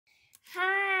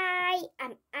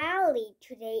Elly.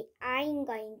 Today I'm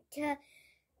going to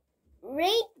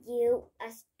read you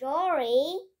a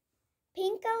story,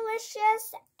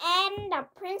 Pinkalicious and the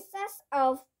Princess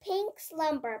of Pink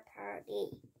Slumber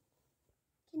Party.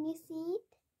 Can you see it?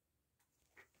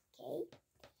 Okay.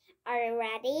 Are you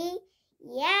ready?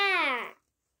 Yeah!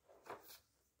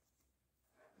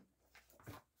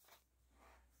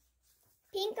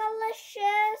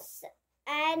 Pinkalicious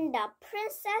and the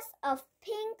Princess of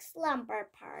Pink Slumber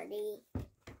Party.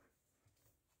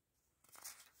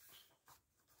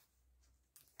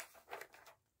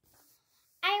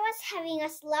 I was having a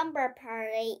slumber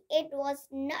party. It was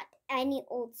not any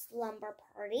old slumber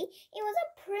party. It was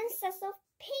a Princess of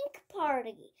Pink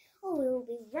party. Oh, it will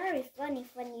be very funny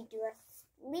when you do a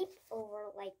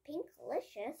sleepover like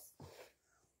Pinkalicious.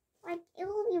 Like, it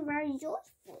will be very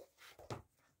joyful.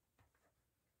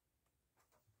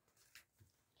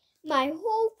 My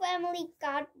whole family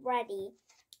got ready.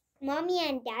 Mommy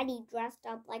and Daddy dressed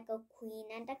up like a queen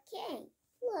and a king.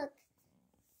 Look.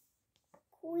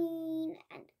 Queen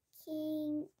and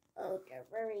king. Oh, there are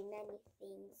very many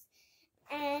things.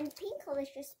 And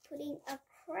Pinkalicious putting a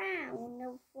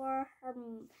crown for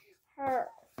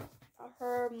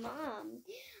her mom.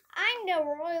 I'm the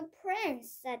royal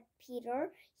prince, said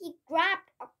Peter. He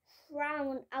grabbed a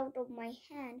crown out of my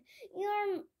hand.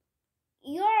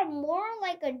 You're more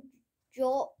like a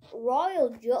royal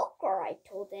joker, I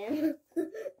told him.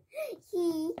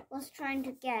 He was trying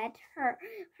to get her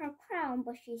crown,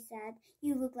 but she said,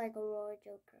 you look like a royal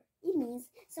joker. It means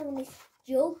someone is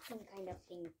joking kind of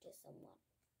thing to someone.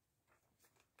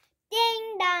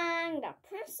 Ding dong, the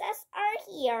princess are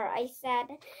here, I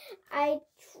said. I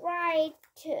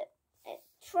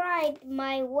tried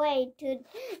my way to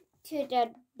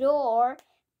the door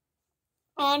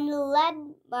and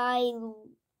led my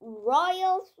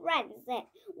royal friends in.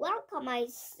 Welcome, I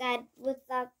said with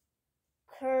a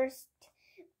curse.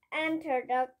 Enter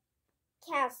the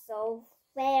castle,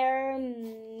 fair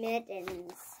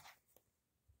maidens.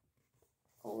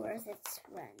 Or where's its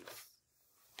friends?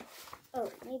 Oh,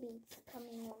 maybe it's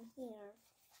coming on here.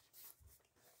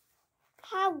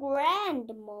 How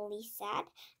grand, Molly said.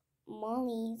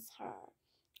 Molly's her.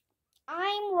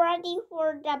 I'm ready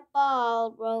for the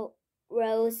ball,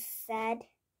 Rosie said.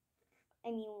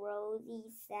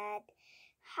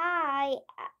 Hi,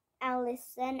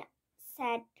 Allison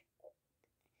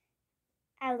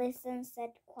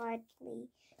said quietly.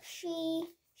 She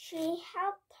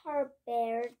helped her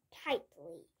bear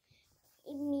tightly.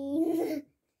 It means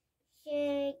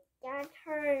she got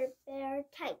her bear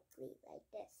tightly like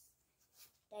this.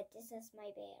 That this is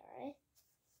my bear.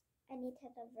 And it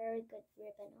had a very good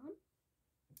ribbon on.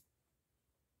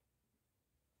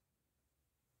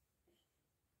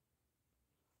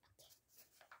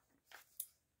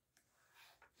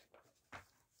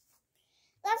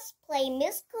 Let's play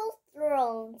musical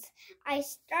thrones. I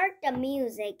start the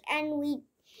music and we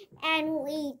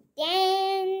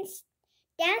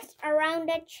danced around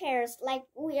the chairs like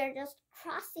we are just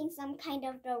crossing some kind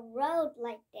of the road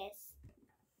like this.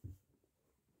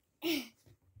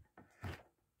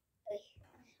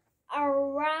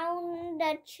 Around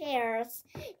the chairs.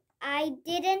 I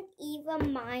didn't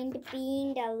even mind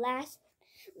being the last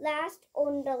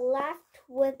on the left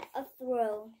with a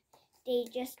throne. They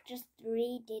just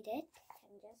three did it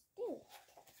and just do it.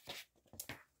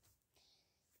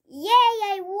 Yay,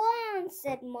 I won,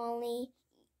 said Molly.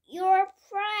 Your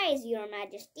prize, Your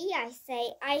Majesty, I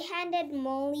say. I handed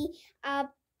Molly a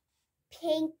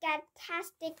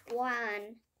Pinkalicious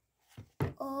wand.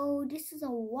 Oh, this is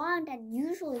a wand that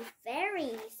usually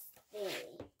fairies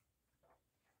thing.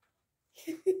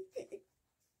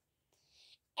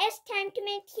 It's time to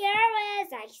make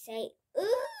tiaras, I say.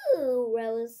 Ooh,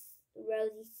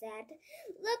 Rosie said.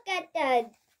 Look at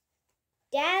the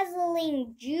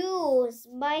dazzling jewels.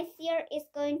 My tiara is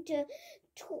going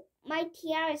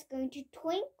to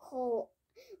twinkle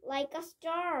like a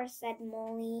star, said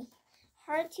Molly.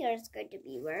 Her tiara is going to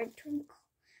be very twinkle.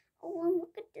 Oh, and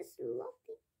look at this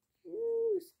lovely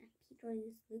jewels. And Peter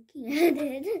is looking at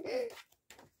it.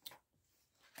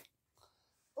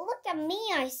 Look at me,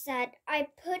 I said. I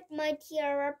put my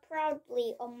tiara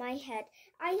proudly on my head.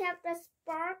 I have the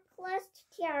sparkliest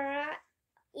tiara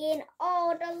in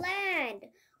all the land.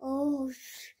 Oh,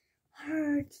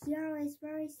 her tiara is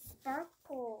very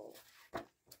sparkle.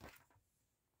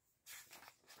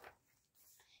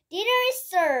 Dinner is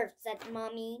served, said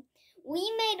Mommy.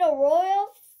 We made a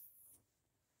royal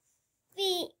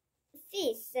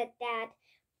feast, said Dad.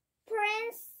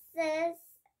 Princesses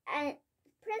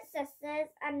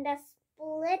and the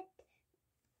split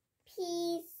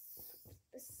pea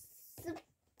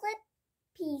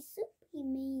soup, he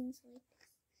means like this.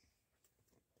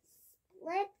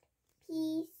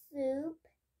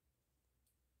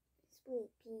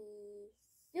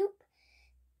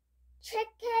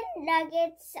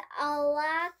 nuggets, a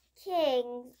la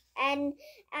kings, and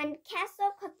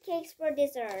castle cupcakes for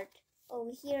dessert.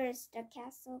 Oh, here's the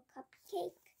castle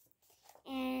cupcake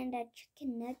and a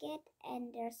chicken nugget,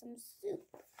 and there's some soup.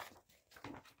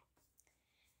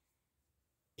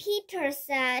 Peter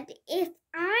said, if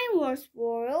I was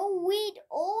royal, we'd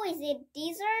always eat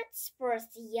desserts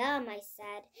first. Yum, I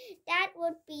said. That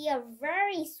would be a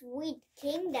very sweet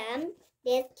kingdom.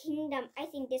 I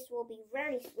think this will be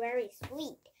very, very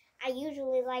sweet. I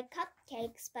usually like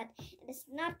cupcakes, but it's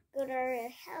not good for your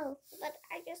health. But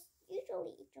I just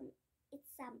usually eat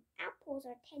some apples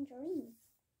or tangerines.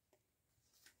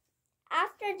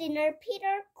 After dinner,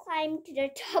 Peter climbed to the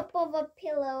top of a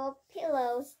pillow of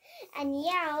pillows and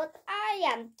yelled, I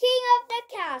am king of the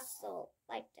castle,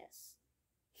 like this.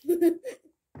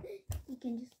 You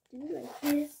can just do like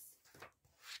this.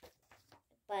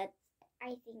 But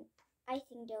I think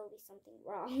there will be something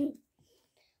wrong.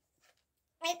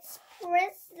 It's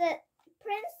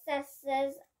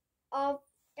princesses of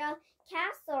the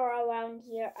castle around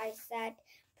here, I said.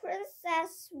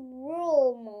 Princess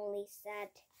rule, Molly said.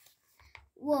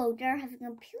 Whoa, they're having a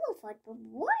pillow fight, but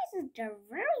why is there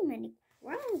very many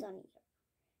crowns on here?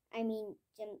 I mean,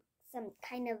 some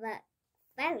kind of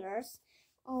feathers.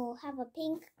 Oh, have a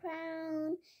pink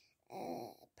crown,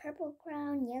 purple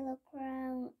crown, yellow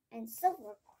crown, and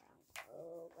silver crown.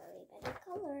 Oh, very many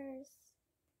colors.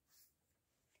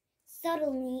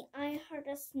 Suddenly, I heard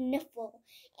a sniffle.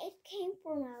 It came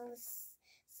from Alice.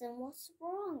 What's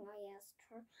wrong? I asked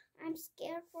her. I'm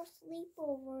scared for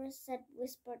sleepovers,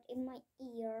 whispered in my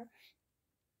ear.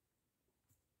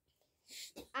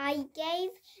 I gave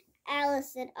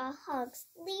Allison a hug.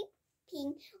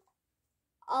 Sleeping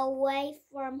away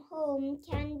from home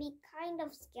can be kind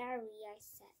of scary, I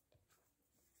said.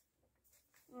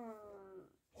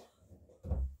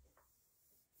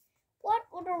 What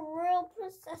would a royal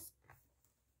princess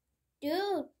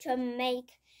do to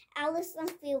make Allison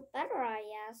feel better? I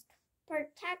asked.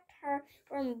 Protect her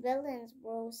from villains,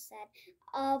 Rose said.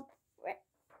 A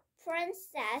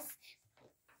princess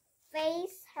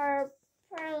face her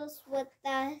pearls with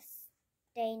the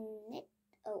stain.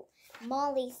 Oh,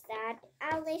 Molly said.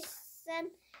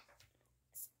 Allison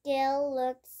still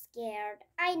looked scared.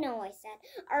 I know, I said.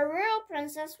 A real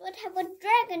princess would have a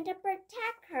dragon to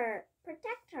protect her.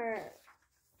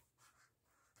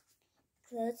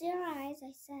 Close your eyes,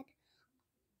 I said.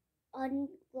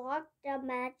 Unlock the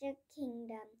magic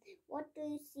kingdom. What do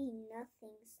you see?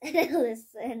 Nothing, said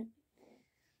Allison.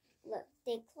 Look,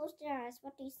 they closed their eyes.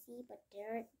 What do you see? But they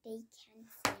can't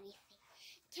see anything.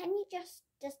 Can you just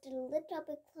a little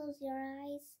bit close your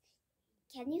eyes?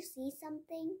 Can you see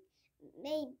something?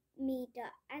 Maybe the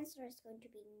answer is going to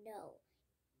be no.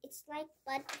 It's like,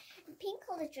 but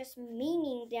Pinkalicious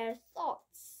meaning their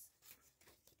thoughts.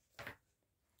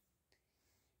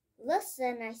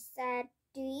 Listen, I said.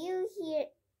 Do you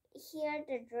hear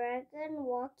the dragon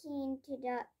walking into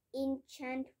the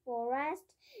enchanted forest?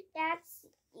 That's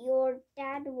your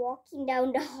dad walking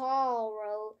down the hall,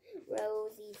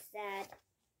 Rosie said.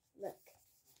 Look.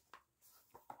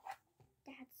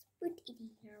 That's put it in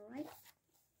here, right?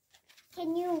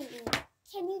 Can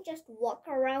you just walk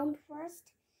around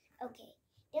first? Okay.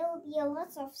 There will be a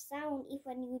lot of sound if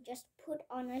when you just put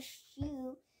on a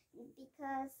shoe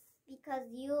because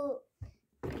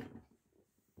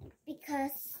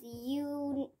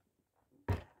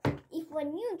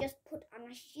when you just put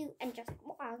on a shoe and just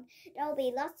walk, there will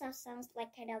be lots of sounds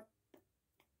like kind of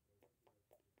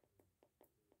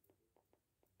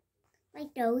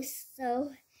like those.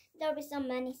 So there will be so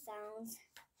many sounds.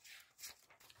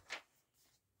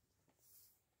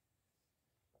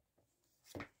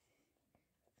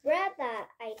 Brother,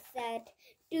 I said,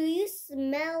 do you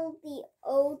smell the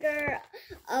odor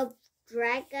of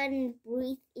dragon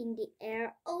breath in the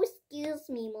air? Oh, excuse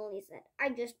me, Molly said. I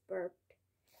just burped.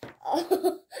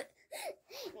 Oh.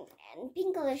 And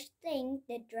Pinkalicious think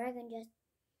the dragon just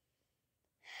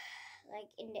like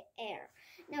in the air.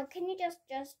 Now, can you just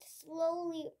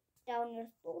slowly down your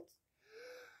throats?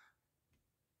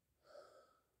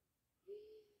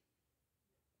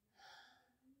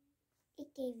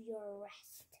 It gave you a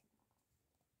rest.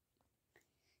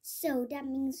 So that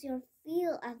means your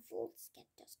feel and thoughts get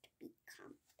just to be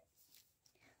calm.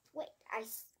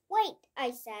 Wait,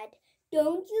 I said.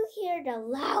 Don't you hear the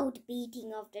loud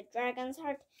beating of the dragon's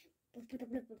heart? If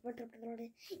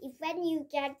when you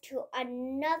get to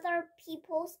another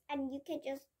people's and you can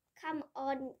just come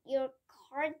on your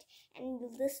cart and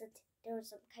listen, there's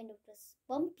some kind of this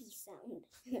bumpy sound.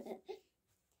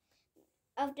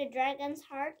 Of the dragon's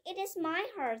heart? It is my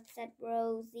heart, said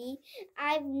Rosie.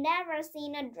 I've never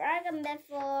seen a dragon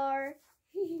before.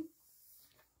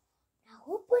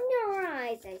 Open your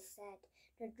eyes, I said.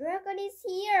 The dragon is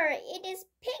here. It is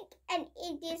pink and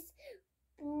it is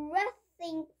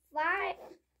breathing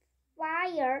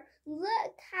fire.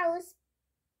 Look how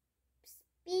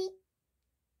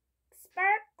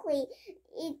sparkly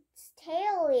its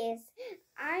tail is.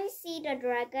 I see the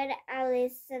dragon,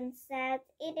 Allison said.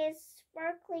 It is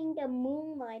sparkling the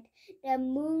moonlight.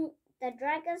 The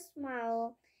dragon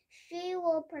smiled. She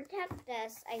will protect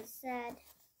us, I said.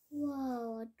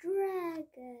 Whoa, a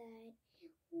dragon.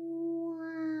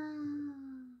 Wow.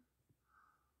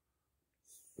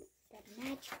 The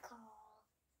magical.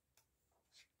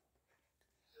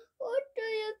 What do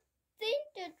you think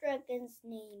the dragon's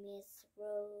name is?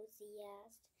 Rosie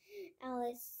asked.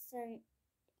 Allison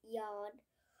yawned.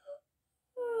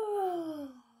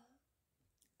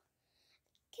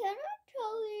 Can I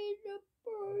tell you in the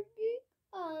morning?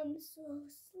 I'm so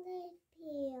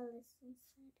sleepy, Allison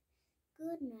said.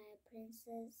 Good night,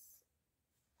 Princess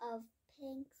of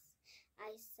Pinks.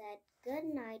 I said, good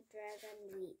night, dragon,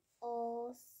 we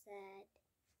all said.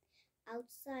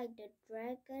 Outside, the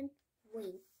dragon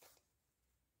winked.